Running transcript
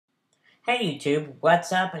Hey YouTube,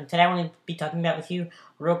 what's up? And today I want to be talking about with you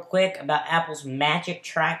real quick about Apple's Magic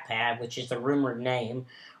Trackpad, which is the rumored name,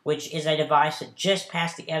 which is a device that just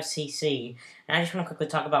passed the FCC. And I just want to quickly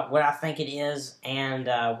talk about what I think it is and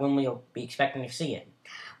when we'll be expecting to see it.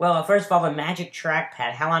 Well, first of all, the Magic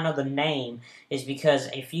Trackpad, how I know the name is because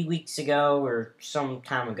a few weeks ago, or some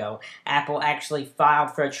time ago, Apple actually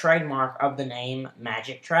filed for a trademark of the name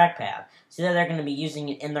Magic Trackpad. So either they're going to be using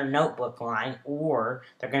it in their notebook line, or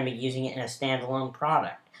they're going to be using it in a standalone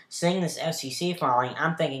product. Seeing this FCC filing,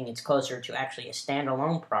 I'm thinking it's closer to actually a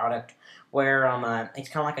standalone product, where it's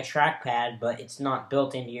kind of like a trackpad, but it's not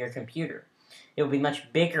built into your computer. It will be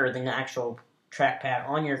much bigger than the actual trackpad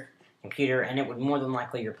on your computer, and it would more than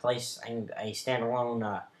likely replace a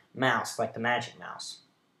standalone mouse, like the Magic Mouse.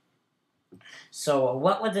 So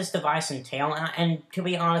what would this device entail? And to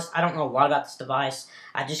be honest, I don't know a lot about this device.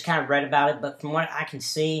 I just kind of read about it, but from what I can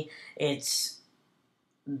see, it's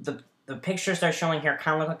the pictures they're showing here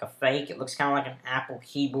kind of look like a fake. It looks kind of like an Apple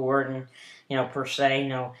keyboard, and per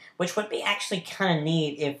se, which would be actually kind of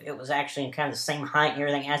neat if it was actually kind of the same height and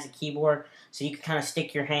everything as the keyboard, so you could kind of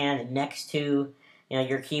stick your hand next to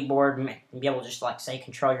your keyboard and be able to just, like, say,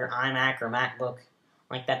 control your iMac or MacBook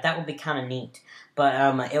like that. That would be kind of neat.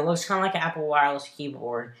 But it looks kind of like an Apple wireless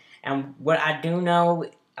keyboard. And what I do know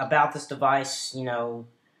about this device,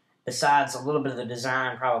 besides a little bit of the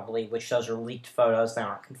design probably, which those are leaked photos, they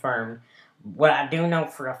aren't confirmed, what I do know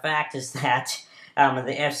for a fact is that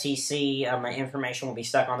the FCC information will be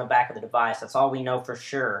stuck on the back of the device. That's all we know for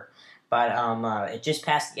sure. But it just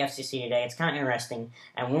passed the FCC today. It's kind of interesting.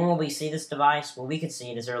 And when will we see this device? Well, we could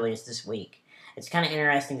see it as early as this week. It's kind of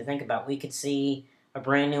interesting to think about. We could see a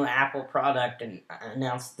brand new Apple product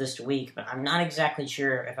announced this week, but I'm not exactly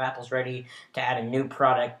sure if Apple's ready to add a new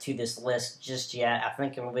product to this list just yet. I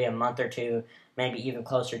think it will be a month or two, maybe even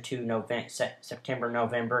closer to September,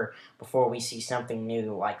 November, before we see something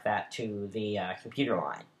new like that to the computer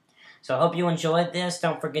line. So I hope you enjoyed this.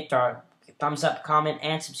 Don't forget to thumbs up, comment,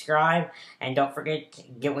 and subscribe. And don't forget,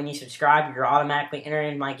 when you subscribe, you're automatically entered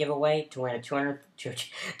in my giveaway to win a $10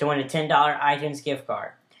 iTunes gift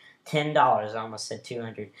card. $10, I almost said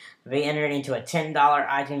 200. Be entered into a $10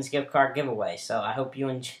 iTunes gift card giveaway. So I hope you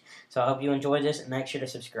enjoyed this, and make sure to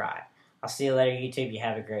subscribe. I'll see you later, YouTube. You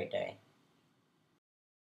have a great day.